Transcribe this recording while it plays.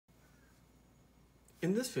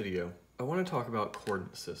In this video, I want to talk about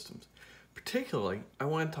coordinate systems. Particularly, I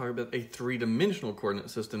want to talk about a three-dimensional coordinate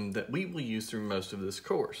system that we will use through most of this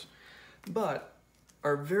course. But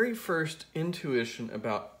our very first intuition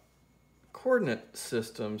about coordinate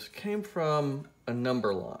systems came from a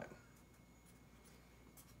number line.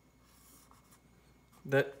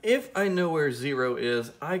 That if I know where 0 is,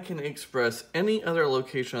 I can express any other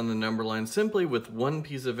location on the number line simply with one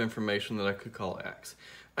piece of information that I could call x.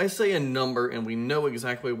 I say a number and we know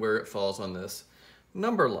exactly where it falls on this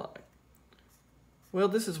number line. Well,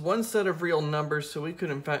 this is one set of real numbers, so we could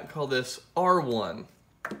in fact call this R1.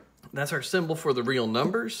 That's our symbol for the real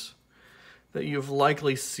numbers that you've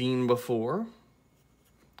likely seen before.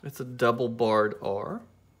 It's a double-barred R.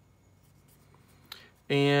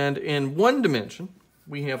 And in one dimension,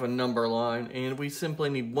 we have a number line, and we simply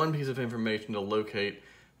need one piece of information to locate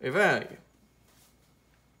a value.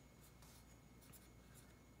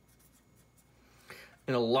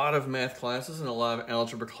 In a lot of math classes and a lot of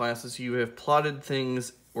algebra classes, you have plotted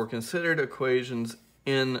things or considered equations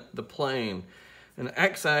in the plane. An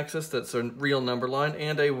x-axis that's a real number line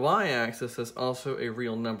and a y-axis that's also a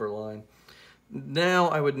real number line. Now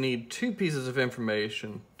I would need two pieces of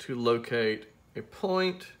information to locate a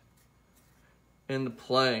point in the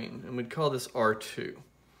plane, and we'd call this R2.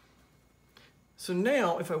 So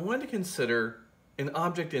now if I wanted to consider an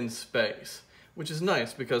object in space, which is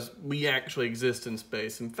nice because we actually exist in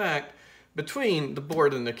space. In fact, between the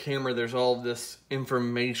board and the camera, there's all this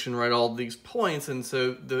information, right? All these points. And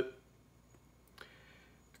so the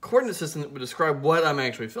coordinate system that would describe what I'm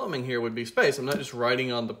actually filming here would be space. I'm not just writing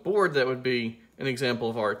on the board. That would be an example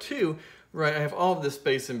of R2, right? I have all of this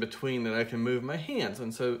space in between that I can move my hands.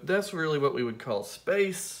 And so that's really what we would call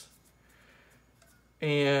space.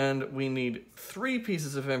 And we need three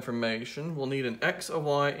pieces of information. We'll need an X, a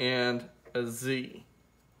Y, and a Z.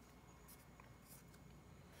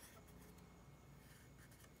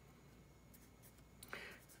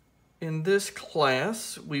 In this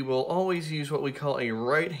class, we will always use what we call a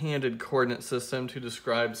right-handed coordinate system to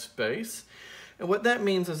describe space. And what that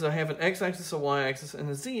means is I have an x-axis, a y-axis, and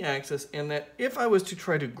a z-axis, and that if I was to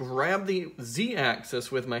try to grab the z-axis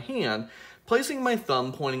with my hand, placing my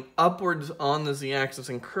thumb pointing upwards on the z-axis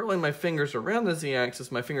and curling my fingers around the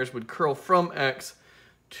z-axis, my fingers would curl from x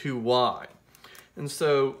to y. And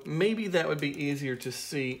so maybe that would be easier to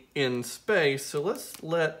see in space. So let's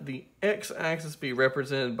let the x-axis be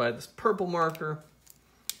represented by this purple marker,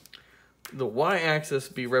 the y-axis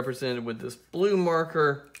be represented with this blue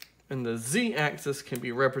marker, and the z-axis can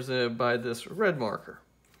be represented by this red marker.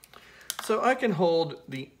 So I can hold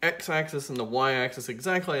the x-axis and the y-axis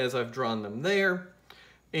exactly as I've drawn them there.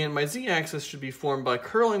 And my z-axis should be formed by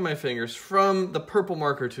curling my fingers from the purple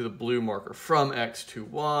marker to the blue marker, from x to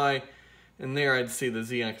y. And there I'd see the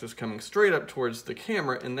z-axis coming straight up towards the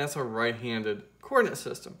camera, and that's a right-handed coordinate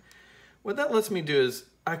system. What that lets me do is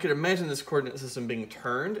I could imagine this coordinate system being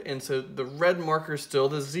turned, and so the red marker is still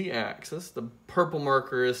the z-axis, the purple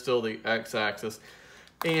marker is still the x-axis,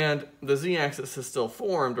 and the z-axis is still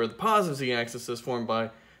formed, or the positive z-axis is formed by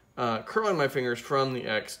curling my fingers from the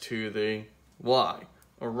x to the y.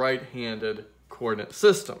 A right-handed coordinate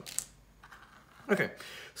system. Okay,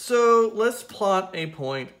 so let's plot a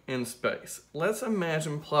point in space. Let's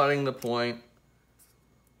imagine plotting the point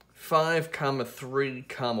 5, 3,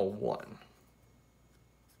 1.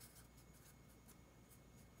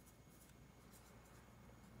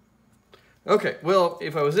 Okay, well,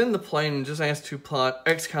 if I was in the plane and just asked to plot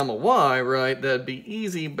x, y, right, that'd be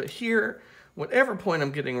easy, but here, whatever point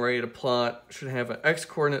I'm getting ready to plot should have an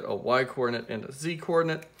x-coordinate, a y-coordinate, and a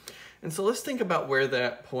z-coordinate. And so let's think about where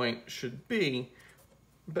that point should be.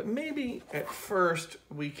 But maybe at first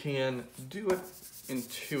we can do it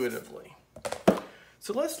intuitively.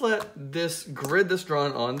 So let's let this grid that's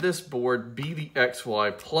drawn on this board be the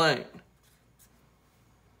xy plane.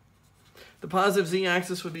 The positive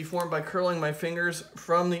z-axis would be formed by curling my fingers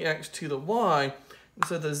from the x to the y. And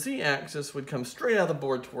so the z-axis would come straight out of the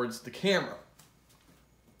board towards the camera.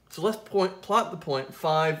 So let's plot the point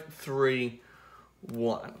 5, 3,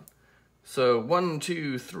 1. So 1,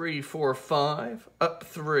 2, 3, 4, 5, up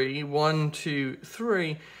 3, 1, 2,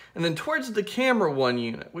 3, and then towards the camera 1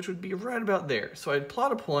 unit, which would be right about there. So I'd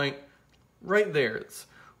plot a point right there. It's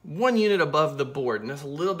 1 unit above the board, and that's a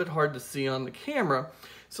little bit hard to see on the camera.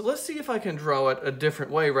 So let's see if I can draw it a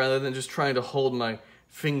different way rather than just trying to hold my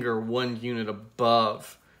finger 1 unit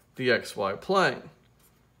above the xy plane.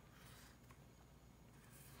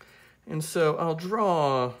 And so I'll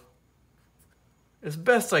draw as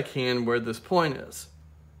best I can where this point is.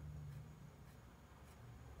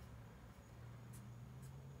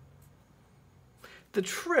 The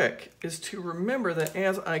trick is to remember that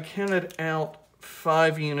as I counted out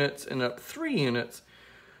 5 units and up 3 units,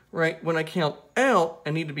 right, when I count out,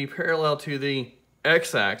 I need to be parallel to the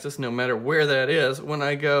x-axis, no matter where that is. When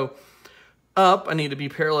I go up, I need to be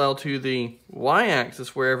parallel to the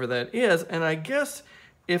y-axis, wherever that is. And I guess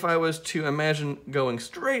if I was to imagine going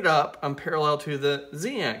straight up, I'm parallel to the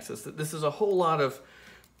z-axis. That this is a whole lot of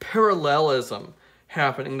parallelism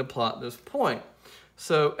happening to plot this point.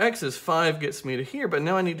 So x is 5 gets me to here, but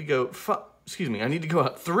now I need to go, I need to go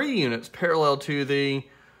up 3 units parallel to the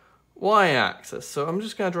y-axis. So I'm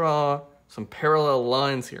just going to draw some parallel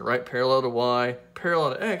lines here, right? Parallel to y,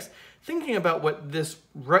 parallel to x, thinking about what this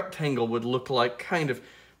rectangle would look like kind of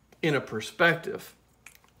in a perspective.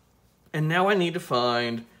 And now I need to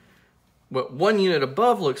find what 1 unit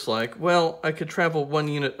above looks like. Well, I could travel 1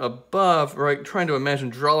 unit above, right? Trying to imagine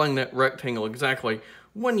drawing that rectangle exactly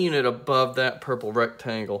 1 unit above that purple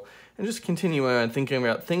rectangle. And just continue on thinking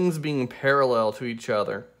about things being parallel to each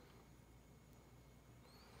other.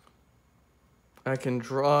 I can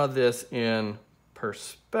draw this in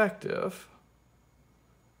perspective.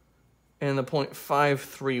 And the point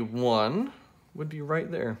 531 would be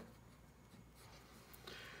right there.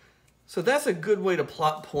 So that's a good way to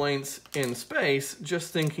plot points in space,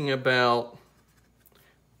 just thinking about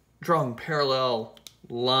drawing parallel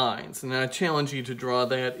lines. And I challenge you to draw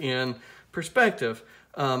that in perspective.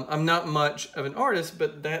 I'm not much of an artist,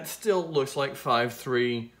 but that still looks like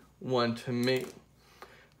 531 to me.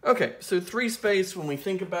 Okay, so 3 space, when we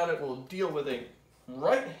think about it, we'll deal with a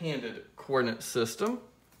right-handed coordinate system.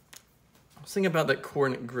 Let's think about that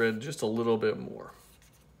coordinate grid just a little bit more.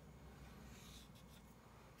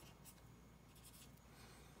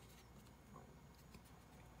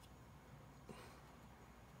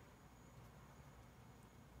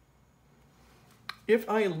 If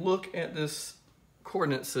I look at this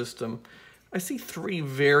coordinate system, I see 3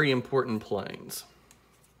 very important planes.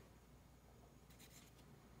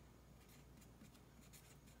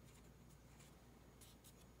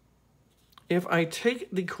 If I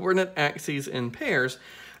take the coordinate axes in pairs,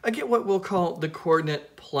 I get what we'll call the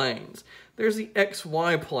coordinate planes. There's the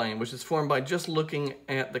xy plane, which is formed by just looking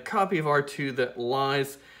at the copy of R2 that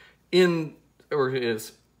lies in, or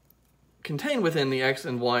is contained within the x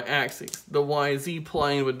and y axes. The yz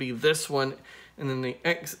plane would be this one, and then the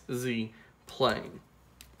xz plane.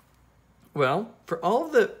 Well, for all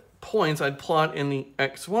of the points I'd plot in the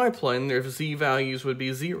xy plane, their z values would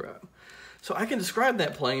be 0. So I can describe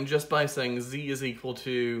that plane just by saying z is equal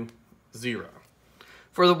to 0.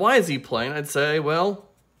 For the yz plane, I'd say, well,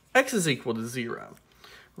 x is equal to 0,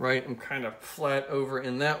 right? I'm kind of flat over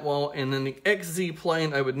in that wall. And then the xz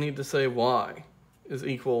plane, I would need to say y is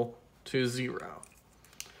equal to 0.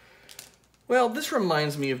 Well, this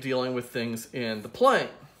reminds me of dealing with things in the plane.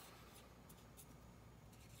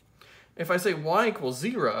 If I say y equals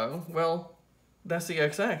 0, well, that's the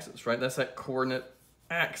x-axis, right? That's that coordinate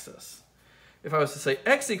axis. If I was to say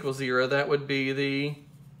x equals 0, that would be the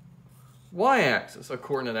y-axis, a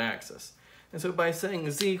coordinate axis. And so by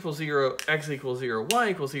saying z equals 0, x equals 0, y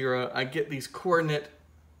equals 0, I get these coordinate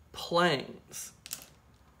planes.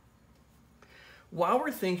 While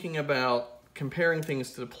we're thinking about comparing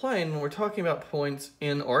things to the plane, when we're talking about points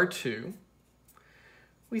in R2,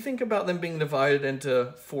 we think about them being divided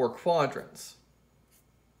into 4 quadrants.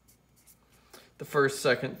 The first,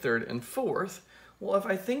 second, third, and fourth. Well, if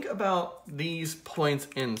I think about these points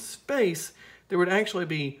in space, there would actually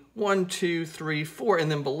be 1, 2, 3, 4,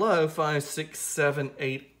 and then below 5, 6, 7,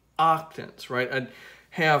 8 octants, right? I'd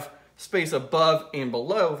have space above and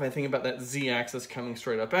below if I think about that z-axis coming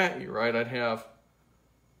straight up at you, right? I'd have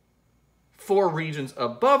 4 regions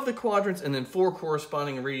above the quadrants and then 4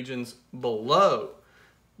 corresponding regions below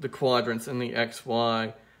the quadrants in the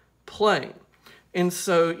xy plane. And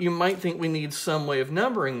so you might think we need some way of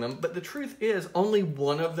numbering them, but the truth is only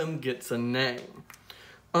one of them gets a name.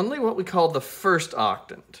 Only what we call the first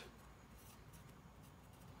octant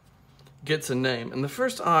gets a name. And the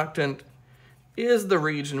first octant is the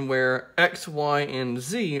region where x, y, and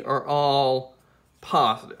z are all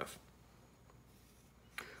positive.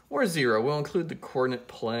 Or 0. We'll include the coordinate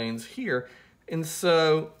planes here. And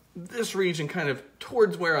so this region kind of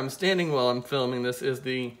towards where I'm standing while I'm filming this is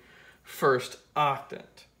the first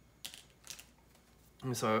octant.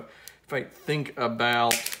 And so if I think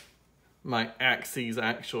about my axes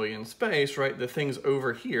actually in space, right, the things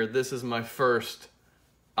over here, this is my first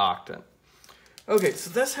octant. Okay, so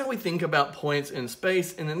that's how we think about points in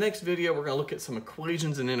space. In the next video, we're going to look at some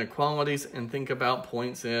equations and inequalities and think about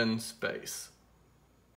points in space.